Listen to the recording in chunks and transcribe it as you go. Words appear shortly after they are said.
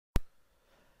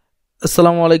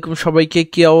আসসালামু আলাইকুম সবাইকে।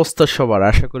 কি অবস্থা সবার?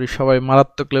 আশা করি সবাই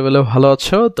মারাত্মক লেভেলে ভালো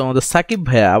আছো। তোমাদের সাকিব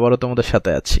ভাইয়া আবারও তোমাদের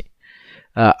সাথে আছি।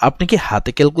 আপনি কি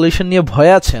হাতে ক্যালকুলেশন নিয়ে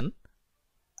ভয় আছেন?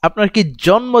 আপনার কি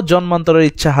জন্মান্তরের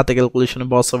ইচ্ছা হাতে ক্যালকুলেশনে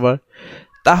বস হবার?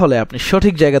 তাহলে আপনি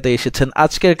সঠিক জায়গাতে এসেছেন।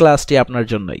 আজকের ক্লাসটি আপনার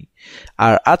জন্যই।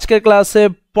 আর আজকের ক্লাসে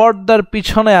পর্দার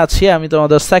পিছনে আছি আমি,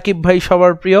 তোমাদের সাকিব ভাই,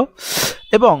 সবার প্রিয়।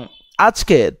 এবং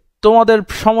আজকে তোমাদের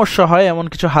সমস্যা হয় এমন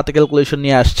কিছু হাতে ক্যালকুলেশন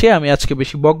নিয়ে আসছি। আমি আজকে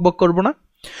বেশি বকবক করব না,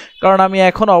 কারণ আমি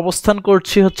এখন অবস্থান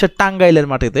করছি হচ্ছে টাঙ্গাইলের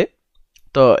মাটিতে।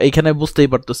 তো এইখানে বুঝতেই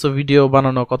পারতেছো ভিডিও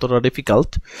বানানো কতটা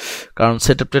ডিফিকাল্ট, কারণ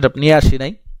সেটআপ টেটআপ নিয়ে আসি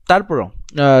নাই। তারপরও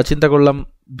চিন্তা করলাম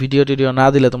ভিডিও টিডিও না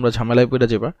দিলে তোমরা ঝামেলায় পড়ে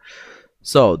যাবা।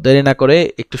 সো দেরি না করে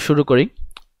একটু শুরু করি।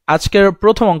 আজকের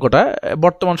প্রথম অঙ্কটা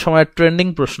বর্তমান সময়ের ট্রেন্ডিং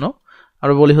প্রশ্ন।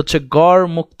 আমরা বলি হচ্ছে গড়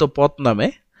মুক্ত পথ নামে।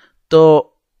 তো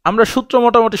আমরা সূত্র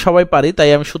মোটামুটি সবাই পারি, তাই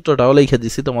আমি সূত্রটাও লিখে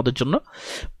দিছি তোমাদের জন্য।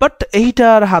 বাট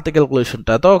এইটার হাতে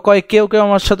ক্যালকুলেশনটা তো কেউ কেউ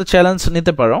আমার সাথে চ্যালেঞ্জ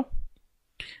নিতে পারো।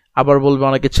 আবার বলবে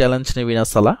অনেকে চ্যালেঞ্জ নিবি না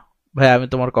সালা। ভাই আমি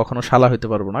তোমার কখনো শালা হইতে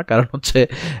পারবো না, কারণ হচ্ছে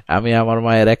আমি আমার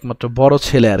মায়ের একমাত্র বড়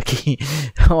ছেলে আর কি।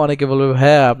 অনেকে বলবে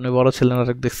ভাই আপনি বড় ছেলে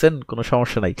নাটক দেখছেন, কোনো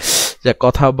সমস্যা নাই, যা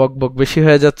কথা বক বক বেশি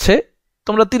হয়ে যাচ্ছে,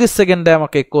 তোমরা 30 সেকেন্ডে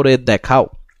আমাকে করে দেখাও।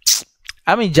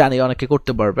 আমি জানি অনেকে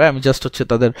করতে পারবে, আমি জাস্ট হচ্ছে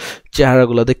তাদের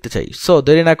চেহারাগুলো দেখতে চাই। সো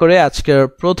দেরি না করে আজকের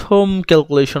প্রথম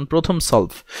ক্যালকুলেশন, প্রথম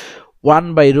solve.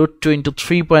 1/√2 into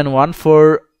 3.14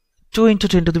 2 into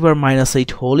 10 to the power -8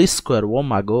 whole square. ও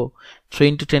মাগো, 3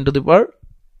 into 10 to the power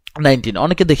 19।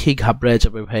 অনেকে দেখেই ঘাবড়ায়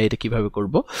যাবে ভাই এটা কিভাবে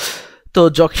করব। তো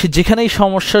যেখানেই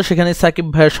সমস্যা সেখানেই সাকিব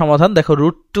ভাইয়ের সমাধান। দেখো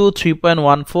 √2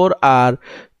 3.14 আর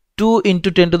 2 into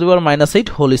 10 to the power -8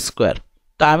 whole square.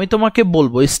 তা আমি তোমাকে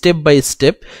বলবো স্টেপ বাই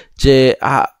স্টেপ যে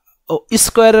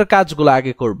স্কোয়ারের কাজগুলো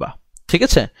আগে করবা, ঠিক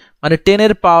আছে? মানে 10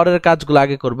 এর পাওয়ারের কাজগুলো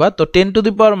আগে করবা। তো 10 to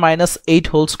the power -8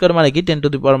 whole square মানে কি 10 টু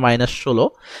দি পাওয়ার -16,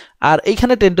 আর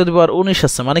এইখানে 10 টু দি পাওয়ার 19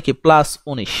 আছে মানে কি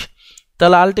 +19।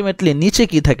 তাহলে আলটিমেটলি নিচে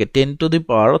কি থাকে 10 টু দি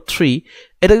পাওয়ার 3।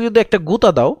 এটা যদি একটা গুতা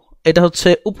দাও এটা হচ্ছে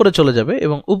উপরে চলে যাবে,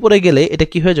 এবং উপরে গেলে এটা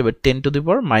কি হয়ে যাবে 10 টু দি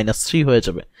পাওয়ার -3 হয়ে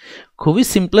যাবে। খুবই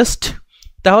সিম্পলেস্ট।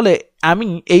 তাহলে আমি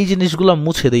এই জিনিসগুলো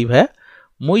মুছে দিই ভাইয়া।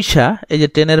 মুইসা এই যে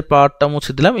 10 এর পাওয়ারটা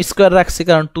মুছে দিলাম, স্কোয়ার রাখছি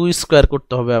কারণ 2 স্কোয়ার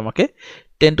করতে হবে আমাকে।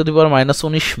 10 টু দি পাওয়ার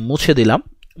 -19 মুছে দিলাম।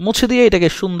 মুছে দিয়ে এটাকে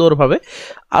সুন্দরভাবে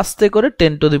আস্তে করে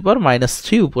 10 টু দি পাওয়ার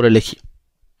 -3 উপরে লিখি,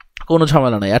 কোনো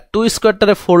ঝামেলা নাই। আর 2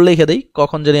 স্কোয়ারটারে 4 লিখে দেই,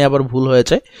 কখন জানি আবার ভুল হয়ে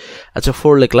যায়। আচ্ছা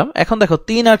 4 লিখলাম। এখন দেখো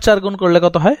 3 আর 4 গুণ করলে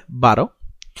কত হয় 12।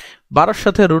 12-র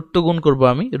সাথে √2 গুণ করবো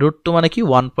আমি। √2 মানে কি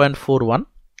 1.41,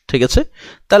 ঠিক আছে?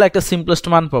 তাহলে একটা সিম্পলেস্ট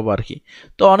মান পাবো আর কি।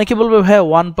 তো অনেকে বলবে ভাই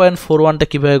 1.41টা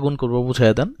কিভাবে গুণ করবো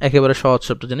বুঝাই দেন। একেবারে সহজ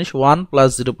ছোট্ট জিনিস, 1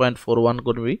 + 0.41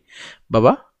 করবি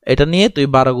বাবা, এটা নিয়ে তুই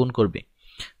 12 গুণ করবি।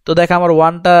 তো দেখ আমার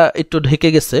 1টা একটু ঢেকে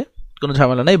গেছে, কোনো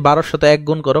ঝামেলা নেই। 12-র সাথে 1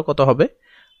 গুণ করো, কত হবে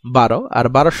 12। আর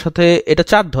 12-র সাথে এটা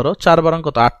 4 ধরো, 4 বারং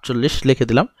কত 48 লিখে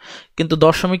দিলাম। কিন্তু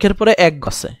দশমিকের পরে 1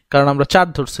 গছে, কারণ আমরা 4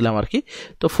 ধরছিলাম আর কি।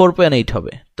 তো 4.8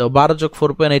 হবে। তো 12 যোগ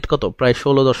 4.8 কত, প্রায়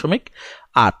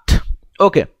 16.8।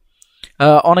 ওকে।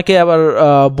 অনেকে আবার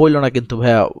বলল না কিন্তু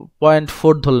ভাইয়া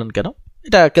 0.4 ধরলেন কেন,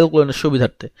 এটা ক্যালকুলেশনের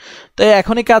সুবিধার্থে। তো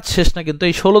এখনই কাজ শেষ না, কিন্তু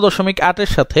এই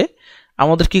 16.8-এর সাথে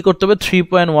আমাদের কি করতে হবে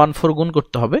 3.14 গুণ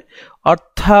করতে হবে।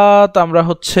 অর্থাৎ আমরা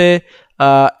হচ্ছে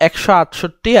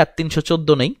 168 আর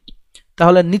 314 নেই,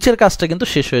 তাহলে নিচের কাজটা কিন্তু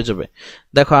শেষ হয়ে যাবে।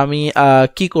 দেখো আমি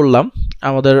কি করলাম,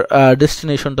 আমাদের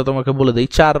ডেস্টিনেশনটা তোমাকে বলে দিই।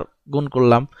 4 গুণ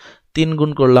করলাম, 3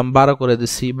 গুণ করলাম, 12 করে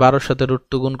দিচ্ছি। 12-র সাথে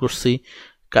 √2 গুণ করছি,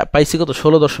 পাইছি কত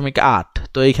 16.8।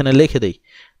 তো এইখানে লিখে দেই,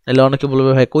 নাহলে অনেকে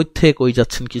বলবে ভাই কই থেকে কই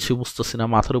যাচ্ছেন কিছু বুঝতেছি না,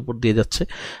 মাথার উপর দিয়ে যাচ্ছে।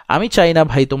 আমি চাই না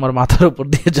ভাই তোমার মাথার উপর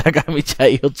দিয়ে যাক, আমি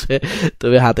চাই হচ্ছে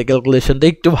তুমি হাতে ক্যালকুলেশনটা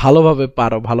একটু ভালোভাবে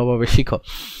পারো, ভালোভাবে শিখো।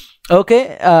 ওকে,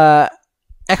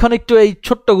 এখন একটু এই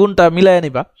ছোট্ট গুণটা মিলাই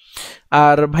নিবা।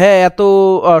 আর ভাইয়া এত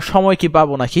সময় কি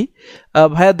পাবো নাকি?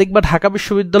 ভাইয়া দেখবা ঢাকা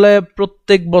বিশ্ববিদ্যালয়ে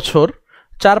প্রত্যেক বছর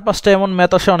 4-5টা এমন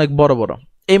ম্যাথ আসে অনেক বড় বড়।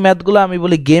 এই ম্যাথগুলো আমি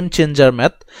বলি গেম চেঞ্জার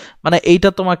ম্যাথ, মানে এইটা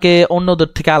তোমাকে অন্যদের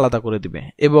থেকে আলাদা করে দিবে।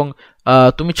 এবং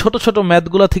তুমি ছোট ছোট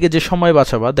ম্যাথগুলো থেকে যে সময়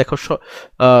বাঁচাবা। দেখো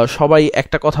সবাই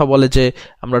একটা কথা বলে যে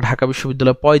আমরা ঢাকা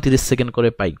বিশ্ববিদ্যালয়ে 35 সেকেন্ড করে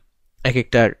পাই এক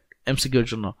একটা এমসিকিউর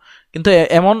জন্য, কিন্তু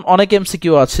এমন অনেক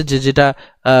এমসিকিউ আছে যেটা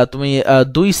তুমি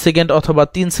 2 সেকেন্ড অথবা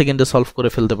 3 সেকেন্ডে সলভ করে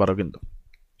ফেলতে পারো। কিন্তু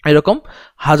এরকম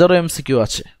হাজারো এমসিকিউ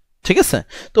আছে, ঠিক আছে?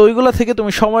 তো ওইগুলা থেকে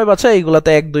তুমি সময় বাঁচাও, এইগুলাতে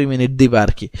 1-2 মিনিট দিবা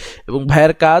আর কি। এবং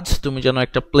ভাইয়ের কাজ তুমি যেন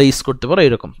একটা প্লেস করতে পারো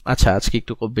এরকম। আচ্ছা আজকে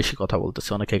একটু বেশি কথা বলতেছে,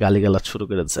 অনেকে গালিগালাজ শুরু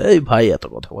করে দিচ্ছে, এই ভাই এত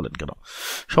কথা বলেন কেন?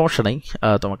 সমস্যা নাই,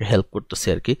 তোমাকে হেল্প করতেছি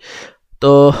আর কি।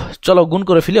 তো চলো গুণ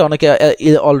করে ফেলি। অনেকে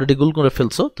অলরেডি গুণ করে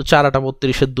ফেলছো। তো 4 8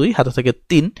 32 2, হাতে থেকে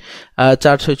 3,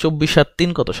 4 6 24 আর 3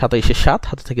 কত 27 7,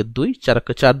 হাতে থেকে 2, 4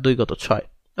 4 2 কত 6।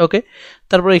 ওকে,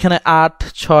 তারপর এখানে 8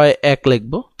 6 1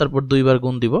 লিখবো, তারপর 2 বার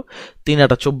গুণ দিব, 3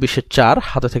 8 24 4,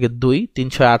 হাতে থেকে 2, 3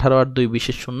 6 18 আর 2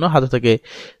 20 0, হাতে থেকে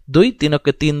 2, 3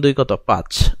 অক্ষে 3 2 কত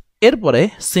 5। এরপরে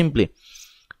সিম্পলি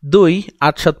 2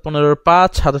 8 7 15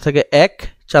 5, হাতে থেকে 1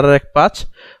 4 আর 1 5,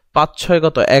 5 6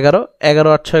 কত 11,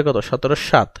 11 8 6 কত 17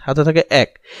 7, হাতে থেকে 1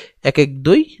 1 1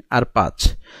 2 আর 5।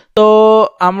 তো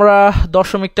আমরা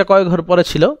দশমিকটা কয় ঘর পরে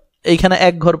ছিল, এইখানে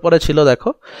 1 ঘর পরে ছিল,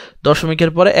 দেখো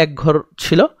দশমিকের পরে 1 ঘর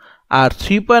ছিল, আর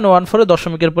 3.14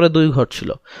 দশমিকের পরে 2 ঘর ছিল।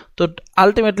 তো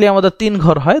আলটিমেটলি আমাদের 3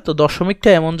 ঘর হয়। তো দশমিকটা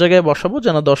এমন জায়গায় বসাবো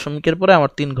যেন দশমিকের পরে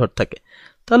আমার 3 ঘর থাকে,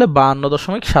 তাহলে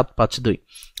 52.752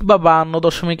 বা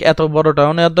 52 এত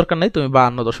বড়টাও নেওয়ার দরকার নেই, তুমি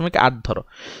 52.8 ধরো।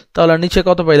 তাহলে নিচে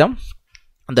কত পাইলাম,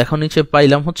 দেখো নিচে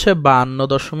পাইলাম হচ্ছে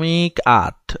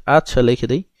 52.8। আচ্ছা লিখে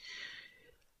দিই,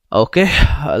 ওকে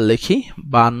লিখি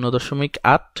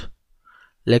 52.8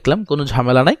 লিখলাম, কোনো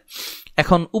ঝামেলা নাই।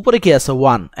 এখন উপরে কি আছে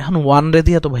 1, এখন 1 রে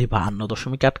দিয়ে তো ভাই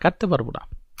 52.8 কাটতে পারবো না।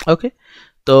 ওকে,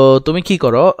 তো তুমি কি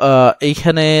করো,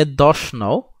 এইখানে 10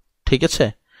 নাও, ঠিক আছে,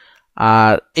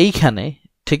 আর এইখানে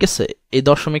ঠিক আছে এই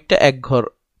দশমিকটা 1 ঘর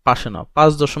পাশে নাও,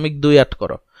 5.28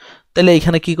 করো, তাহলে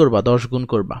এইখানে কি করবা 10 গুণ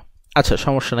করবা। আচ্ছা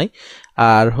সমস্যা নাই।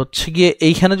 আর হচ্ছে গিয়ে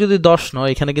এইখানে যদি 10 নাও,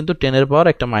 এখানে কিন্তু 10 এর পাওয়ার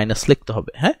একটা মাইনাস লিখতে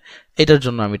হবে। হ্যাঁ, এটার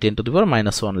জন্য আমি 10 টু দি পাওয়ার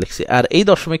 -1 লিখছি, আর এই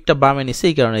দশমিকটা বামে নিছি,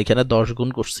 এই কারণে এখানে 10 গুণ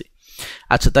করছি।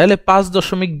 আচ্ছা তাহলে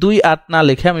 5.28 না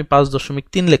লিখে আমি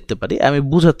 5.3 লিখতে পারি, আমি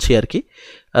বুঝাচ্ছি আর কি।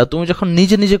 তুমি যখন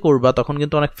নিজে নিজে করবা তখন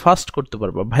কিন্তু অনেক ফাস্ট করতে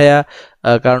পারবা ভাইয়া,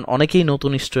 কারণ অনেকেই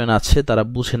নতুন স্টুডেন্ট আছে, তারা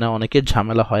বুঝে না, অনেকের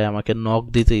ঝামেলা হয়, আমাকে নক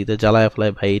দিতে দিতে জ্বালায়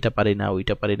ফেলায়, ভাই এটা পারি না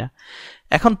ওইটা পারি না।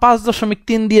 এখন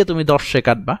 5.3 দিয়ে তুমি 10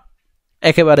 কাটবা,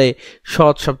 একেবারে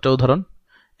সহজ সবটা উদাহরণ।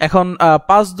 এখন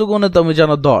 5 দুগুণে তুমি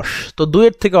জানো 10, তো 2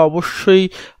 এর থেকে অবশ্যই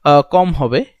কম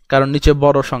হবে, কারণ নিচে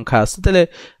বড় সংখ্যা আছে, তাহলে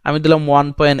আমি দিলাম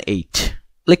 1.8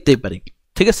 লিখতেই পারি,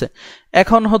 ঠিক আছে।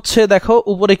 এখন হচ্ছে দেখো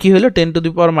উপরে কি হলো 10 to the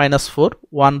power -4,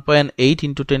 1.8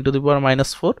 into 10 to the পাওয়ার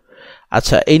 -4।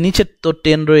 আচ্ছা এই নিচে তো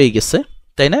 10 রয়ে গেছে,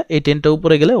 তাই না, এই 10টা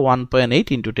উপরে গেলে 1.8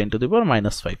 ইন্টু 10 টু দি পাওয়ার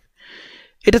 -5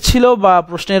 এটা ছিল। বা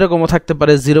প্রশ্নে এরকমও থাকতে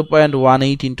পারে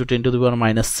 0.18 ইন্টু 10 টু দি পাওয়ার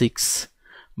 -6,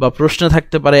 বা প্রশ্নে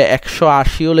থাকতে পারে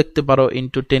 180ও লিখতে পারো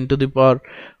ইন্টু 10 টু দি পাওয়ার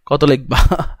কত লিখবা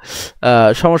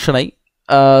সমস্যা নাই,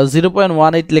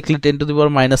 0.18 লিখলে 10 টু দি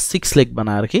পাওয়ার -6 লিখবা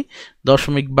না আর কি,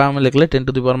 দশমিক বামে লিখলে 10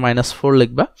 টু দি পাওয়ার -4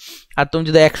 লিখবা। আর তুমি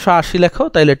যদি 180 লেখো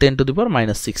তাহলে 10 টু দি পাওয়ার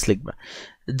 -6 লিখবা,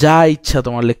 যা ইচ্ছা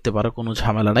তোমার লিখতে পারো, কোনো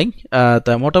ঝামেলা নাই।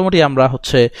 তাই মোটামুটি আমরা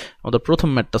হচ্ছে আমাদের প্রথম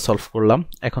ম্যাথটা সলভ করলাম।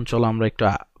 এখন চলো আমরা একটু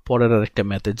পরের আর একটা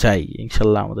ম্যাথে যাই,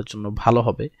 ইনশাল্লাহ আমাদের জন্য ভালো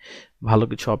হবে, ভালো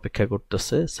কিছু অপেক্ষা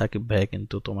করতেছে। সাকিব ভাই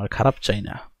কিন্তু তোমার খারাপ চাই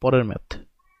না। পরের ম্যাথ,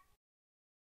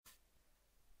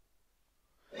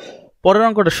 পরের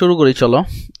অঙ্কটা শুরু করি চলো।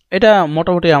 এটা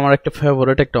মোটামুটি আমার একটা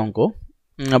ফেভারিট একটা অঙ্ক,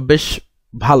 বেশ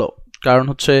ভালো, কারণ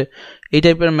হচ্ছে এই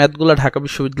টাইপের ম্যাথগুলো ঢাকা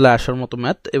বিশ্ববিদ্যালয়ে আসার মতো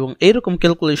ম্যাথ, এবং এইরকম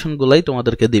ক্যালকুলেশনগুলাই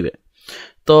তোমাদেরকে দিবে।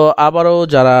 তো আবারও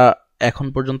যারা এখন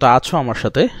পর্যন্ত আছো আমার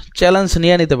সাথে, চ্যালেঞ্জ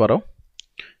নিয়ে নিতে পারো।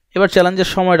 এবার চ্যালেঞ্জের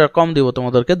সময়টা কম দিব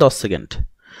তোমাদেরকে, 10 সেকেন্ড।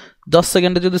 10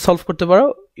 সেকেন্ডে যদি সলভ করতে পারো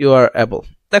ইউ আর অ্যাবল।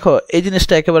 দেখো এই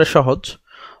জিনিসটা একেবারে সহজ,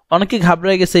 অনেকেই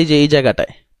ঘাবড়ে গেছে এই যে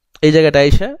এই জায়গাটায়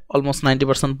এসে অলমোস্ট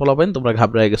 90% পোলাবেন তোমরা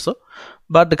ঘাবড়ে গেছো,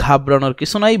 বাট ঘাবড়ানোর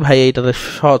কিছু নাই ভাই, এইটাতে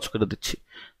সহজ করে দিচ্ছি।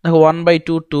 দেখো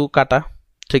 1/2 2 কাটা,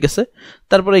 ঠিক আছে।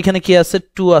 তারপর এখানে কি আছে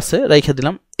 2 আছে, রেখে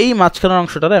দিলাম। এই মাঝখানের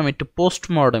অংশটারে আমি একটু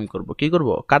পোস্টমর্টেম করব, কি করব,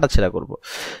 কাটাছেড়া করব।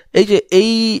 এই যে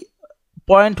এই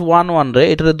 0.11 রে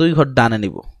এটারে 2 ঘর ডানে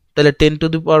নিব, তাহলে 10 টু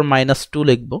দি পাওয়ার -2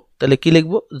 লিখবো। তাহলে কি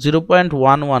লিখবো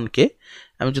 0.11 কে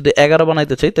আমি যদি 11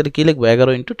 বানাইতে চাই তাহলে কি লিখবো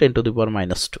 11 ইন্টু 10 টু দি পাওয়ার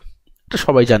 -2, এটা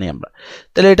সবাই জানি আমরা।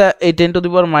 তাহলে এটা এই 10 টু দি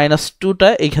পাওয়ার -2টা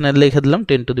এইখানে লিখে দিলাম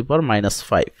 10 টু দি পাওয়ার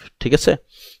 -5, ঠিক আছে।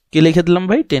 কি লিখে দিলাম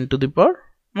ভাই 10 টু দি পাওয়ার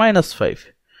 -5।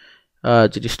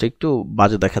 জিনিসটা একটু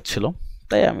বাজে দেখাচ্ছিল,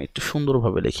 তাই আমি একটু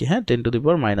সুন্দরভাবে লিখি। হ্যাঁ 10 to the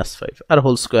power -5 R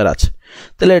whole square আছে,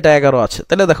 তাহলে এটা 11 আছে।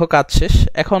 তাহলে দেখো কাজ শেষ।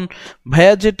 এখন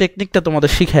ভাইয়া যে টেকনিকটা তোমাদের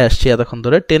শিখে আসছি এতক্ষণ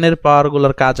ধরে, 10 এর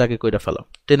পাওয়ারগুলোর কাজ আগে কইরা ফেলো।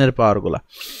 10 এর পাওয়ারগুলা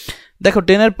দেখো,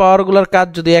 10 এর পাওয়ারগুলোর কাজ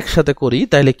যদি একসাথে করি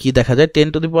তাহলে কি দেখা যায়, 10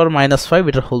 টু দি পাওয়ার -5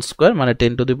 এটার হোল স্কোয়ার মানে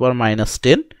 10 টু দি পাওয়ার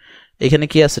 -10। এখানে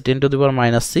কি আছে 10 to the power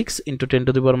 -6 into 10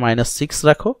 to the পাওয়ার -6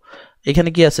 রাখো। এখানে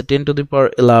কি আছে 10 টু দি পাওয়ার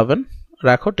 11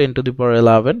 রাখো, 10 টু দি পাওয়ার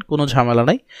 11, কোনো ঝামেলা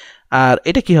নাই। আর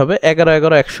এটা কি হবে 11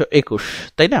 11 121,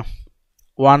 তাই না,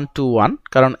 1 to 1,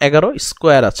 কারণ 11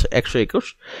 স্কোয়ার আছে 121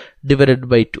 ডিভাইডেড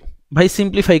বাই 2। ভাই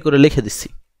সিম্পলিফাই করে লিখে দিচ্ছি।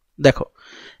 দেখো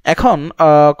এখন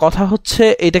কথা হচ্ছে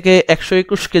এটাকে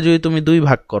 121কে যদি তুমি 2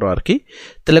 ভাগ করো আর কি,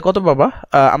 তাহলে কত পাবা,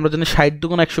 আমরা জানি 60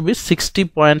 দুগুণ 120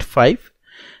 60.5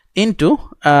 ইন্টু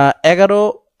 11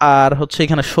 আর হচ্ছে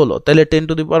এখানে 16, তাহলে 10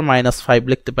 টু দি পাওয়ার -5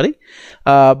 লিখতে পারি।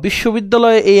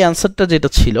 বিশ্ববিদ্যালয়ে এই অ্যান্সারটা যেটা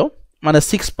ছিল মানে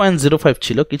 6.05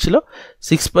 ছিল, কি ছিল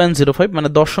 6.05, মানে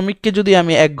দশমিককে যদি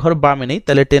আমি এক ঘর বামে নেই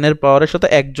তাহলে 10 এর পাওয়ারের সাথে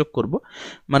 1 যোগ করব,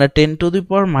 মানে 10 টু দি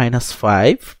পাওয়ার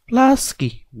 -5 প্লাস কি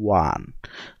 1,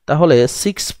 তাহলে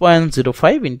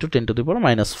 6.05 ইন্টু 10 টু দি পাওয়ার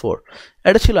 -4।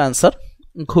 এটা ছিল অ্যান্সার,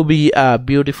 খুবই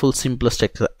বিউটিফুল সিম্পলেস্ট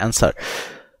একটা অ্যান্সার।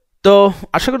 তো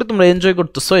আশা করি তোমরা এনজয়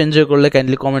করতেছো, এনজয় করলে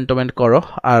কাইন্ডলি কমেন্ট করো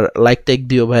আর লাইক টাইক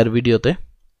দিও ভাইয়ের ভিডিওতে,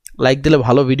 লাইক দিলে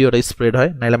ভালো ভিডিওটা স্প্রেড হয়,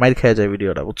 নাহলে মাইর খেয়ে যায়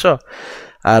ভিডিওটা, বুঝছো।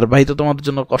 আর ভাই তো তোমাদের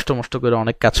জন্য কষ্ট মষ্ট করে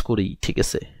অনেক কাজ করি, ঠিক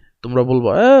আছে, তোমরা বলবো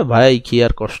ভাই কি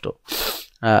আর কষ্ট,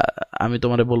 আমি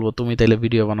তোমারে বলবো তুমি তাইলে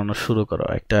ভিডিও বানানো শুরু করো,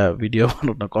 একটা ভিডিও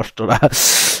বানানো কষ্ট না,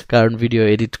 কারণ ভিডিও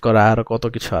এডিট করা আর কত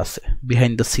কিছু আছে,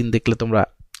 বিহাইন্ড দ্য সিন দেখলে তোমরা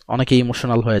অনেকে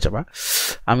ইমোশনাল হয়ে যাবা,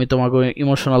 আমি তোমাকে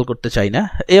ইমোশনাল করতে চাই না।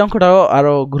 এই অঙ্কটাও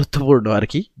আরো গুরুত্বপূর্ণ আর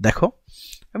কি, দেখো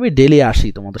আমি ডেলি আসি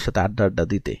তোমাদের সাথে আড্ডা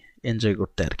দিতে, এনজয়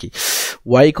করতে আর কি।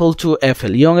 y equal to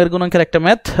fl, young এর গুণাঙ্কের একটা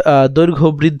ম্যাথ, দৈর্ঘ্য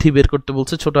বৃদ্ধি বের করতে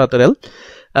বলছে ছোট হাতের এল,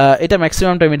 এটা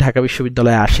ম্যাক্সিমাম টাইমে ঢাকা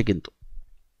বিশ্ববিদ্যালয়ে আসে কিন্তু,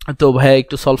 তো ভাইয়া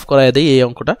একটু সলভ করায় দেই এই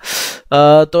অঙ্কটা।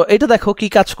 তো এটা দেখো কি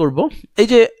কাজ করব, এই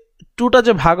যে টুটা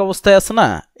যে ভাগ অবস্থায় আছে না,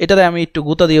 এটারে আমি একটু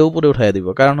গুতা দিয়ে উপরে উঠাই দিব,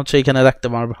 কারণ হচ্ছে এখানে রাখতে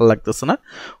আমার ভালো লাগতেছে না।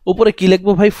 উপরে কি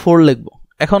লিখবো ভাই, 4 লিখবো।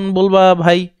 এখন বলবা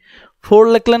ভাই 4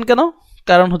 লিখলেন কেন,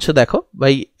 কারণ হচ্ছে দেখো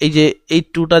ভাই এই যে এই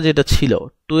টুটা যেটা ছিল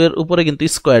 2 এর উপরে কিন্তু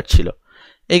স্কোয়ার ছিল,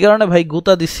 এই কারণে ভাই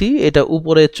গুতা দিছি, এটা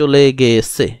উপরে চলে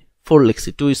গেছে, 4 লিখছি,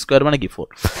 2 স্কোয়ার মানে কি 4।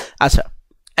 আচ্ছা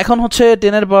এখন হচ্ছে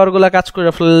 10 এর পাওয়ারগুলো কাজ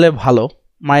করে ফেললে ভালো,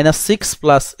 -6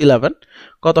 প্লাস 11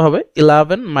 কত হবে,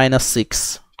 11 - 6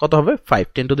 কত হবে 5,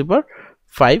 10 টু দি পাওয়ার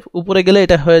 5, উপরে গেলে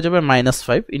এটা হয়ে যাবে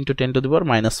 -5 ইন্টু 10 টু দি পাওয়ার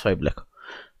 -5 লেখো,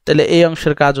 তাহলে এই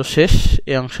অংশের কাজও শেষ,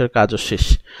 এই অংশের কাজও শেষ।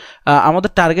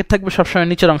 আমাদের টার্গেট থাকবে সবসময়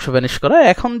নিচের অংশ ভ্যানিশ করা,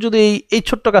 এখন যদি এই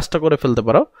ছোট্ট কাজটা করে ফেলতে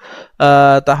পারো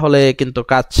তাহলে কিন্তু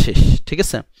কাজ শেষ, ঠিক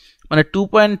আছে। মানে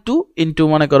 2.2 ইন্টু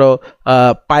মনে করো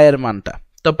পায়ের মানটা,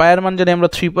 তো পায়ের মান জানি আমরা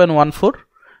 3.14,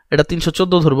 এটা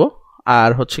 314 ধরবো, আর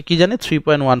হচ্ছে কি জানি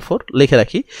 3.14 লিখে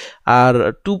রাখি, আর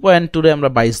 2.2 রে আমরা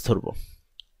 22 ধরবো,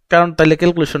 কারণ তাহলে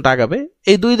ক্যালকুলেশনটা আগাবে।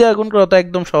 এই 2 দিয়ে গুণ করা তো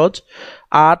একদম সহজ,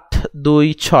 8 2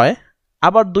 6,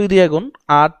 আবার 2 দিয়ে গুণ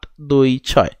 8 2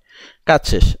 6, কাজ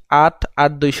শেষ, 8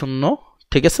 8 2 0,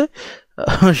 ঠিক আছে,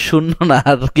 0 না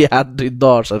আর কি, 8 2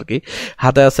 10 আর কি,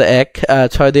 হাতে আছে 1,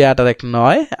 6 2 8 আর 1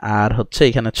 9, আর হচ্ছে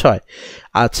এখানে 6।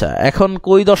 আচ্ছা এখন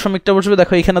কই দশমিকটা বসবে,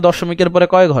 দেখো এখানে দশমিকের পরে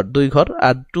কয় ঘর, 2 ঘর,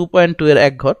 আর 2.2 এর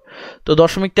 1 ঘর, তো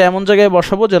দশমিকটা এমন জায়গায়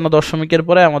বসাবো যেন দশমিকের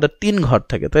পরে আমাদের 3 ঘর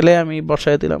থাকে, তাহলে আমি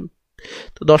বসায় দিলাম,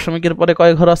 তো দশমিকের পরে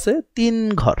কয় ঘর আছে, 3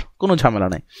 ঘর, কোনো ঝামেলা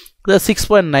নাই,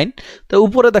 6.9। তো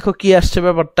উপরে দেখো কি আসছে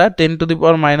ব্যাপারটা, 10 টু দি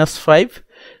পাওয়ার -5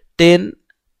 10,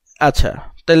 আচ্ছা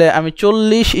তাহলে আমি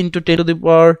 40 ইন্টু 10 টু দি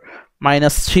পাওয়ার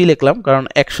 -3 লিখলাম, কারণ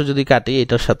 100 যদি কাটি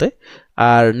এটার সাথে,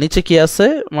 আর নিচে কি আছে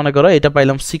মনে করো এটা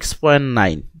পাইলাম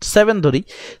 6.9, 7 ধরি,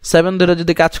 7 ধরে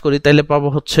যদি কাজ করি তাহলে পাবো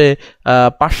হচ্ছে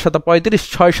 5 7 35,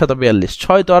 6 7 42,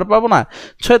 6 তো আর পাবো না,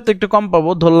 6 তো একটু কম পাবো,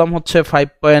 ধরলাম হচ্ছে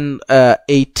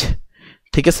 5.8,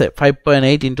 ঠিক আছে,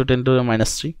 5.8 ইন্টু 10 টু দি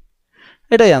 -3,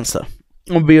 এটাই আনসার।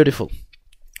 বিউটিফুল,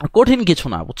 কঠিন কিছু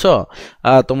না, বুঝছো,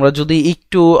 তোমরা যদি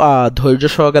একটু ধৈর্য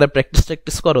সহকারে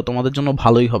প্র্যাকটিস করো তোমাদের জন্য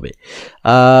ভালোই হবে।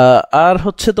 আর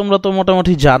হচ্ছে তোমরা তো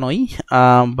মোটামুটি জানোই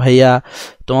ভাইয়া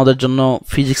তোমাদের জন্য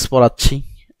ফিজিক্স পড়াচ্ছি,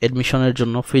 এডমিশনের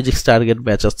জন্য ফিজিক্স টার্গেট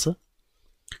ব্যাচ আছে,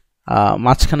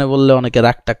 মাঝখানে বললে অনেকে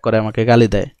রাগ টাক করে আমাকে গালি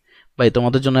দেয়, ভাই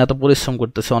তোমাদের জন্য এত পরিশ্রম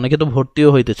করতেছে, অনেকে তো ভর্তিও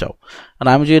হইতে চাও, আর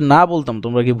আমি যদি না বলতাম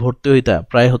তোমরা কি ভর্তি হইতা,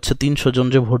 প্রায় হচ্ছে 300 জন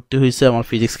যে ভর্তি হয়েছে আমার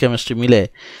ফিজিক্স কেমিস্ট্রি মিলে,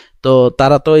 তো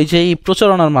তারা তো এই যে এই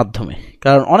প্রচারণার মাধ্যমে,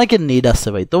 কারণ অনেকের নিড আছে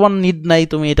ভাই, তোমার নিড নাই,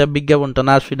 তুমি এটা বিজ্ঞাপনটা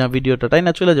না শুনা ভিডিওটা তাই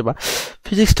না চলে যাবা,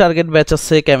 ফিজিক্স টার্গেট ব্যাচ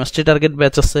আছে, কেমিস্ট্রি টার্গেট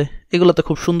ব্যাচ আছে, এগুলোতে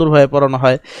খুব সুন্দরভাবে পড়ানো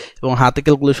হয় এবং হাতে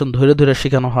ক্যালকুলেশন ধরে ধরে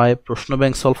শেখানো হয়, প্রশ্ন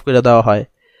ব্যাংক সলভ করে দেওয়া হয়,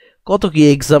 কত কি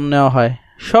এক্সাম নেওয়া হয়,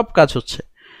 সব কাজ হচ্ছে।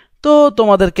 তো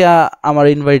তোমাদেরকে আমার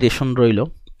ইনভাইটেশন রইল,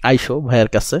 আইসো ভাইয়ের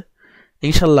কাছে,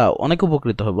 ইনশাল্লাহ অনেক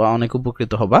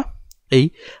উপকৃত হবা এই।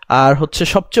 আর হচ্ছে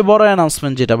সবচেয়ে বড়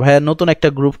অ্যানাউন্সমেন্ট যেটা, ভাইয়া নতুন একটা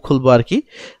গ্রুপ খুলবো আর কি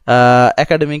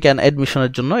একাডেমিক অ্যান্ড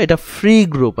অ্যাডমিশনের জন্য, এটা ফ্রি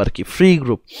গ্রুপ আর কি, ফ্রি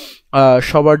গ্রুপ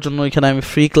সবার জন্য, এখানে আমি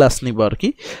ফ্রি ক্লাস নিব আর কি,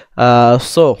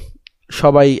 সো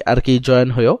সবাই আর কি জয়েন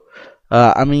হয়েও,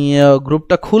 আমি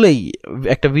গ্রুপটা খুলেই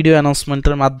একটা ভিডিও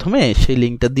অ্যানাউন্সমেন্টের মাধ্যমে সেই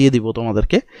লিঙ্কটা দিয়ে দিব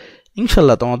তোমাদেরকে,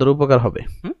 ইনশাল্লাহ তোমাদের উপকার হবে।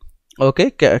 ওকে,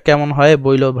 কেমন হয়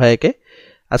বইলো ভাইয়াকে।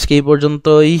 আজকে এই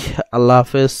পর্যন্তই, আল্লাহ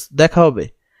হাফেজ, দেখা হবে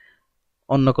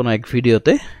অন্য কোনো এক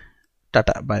ভিডিওতে,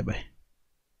 টাটা বাই বাই।